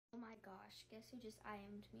my gosh, guess who just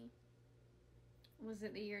IM'd me? Was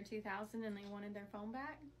it the year 2000 and they wanted their phone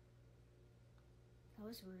back? That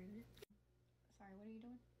was rude. Sorry, what are you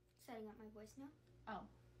doing? Setting up my voicemail. Oh.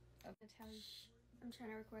 Okay, tell you. I'm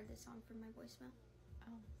trying to record this song for my voicemail.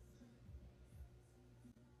 Oh.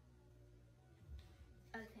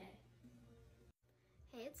 Okay.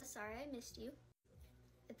 Hey, it's sorry I missed you.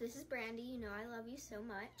 If this is Brandy, you know I love you so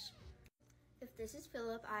much. If this is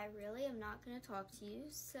Philip, I really am not going to talk to you,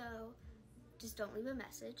 so just don't leave a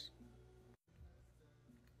message.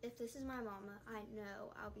 If this is my mama, I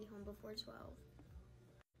know I'll be home before 12.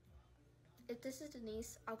 If this is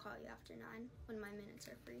Denise, I'll call you after 9 when my minutes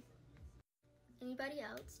are free. Anybody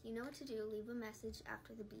else, you know what to do. Leave a message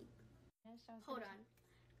after the beep. Yes, Hold on.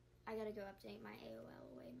 I gotta go update my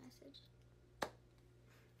AOL away message.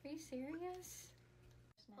 Are you serious?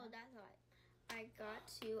 Hold that thought. I got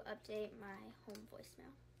to update my home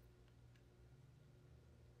voicemail.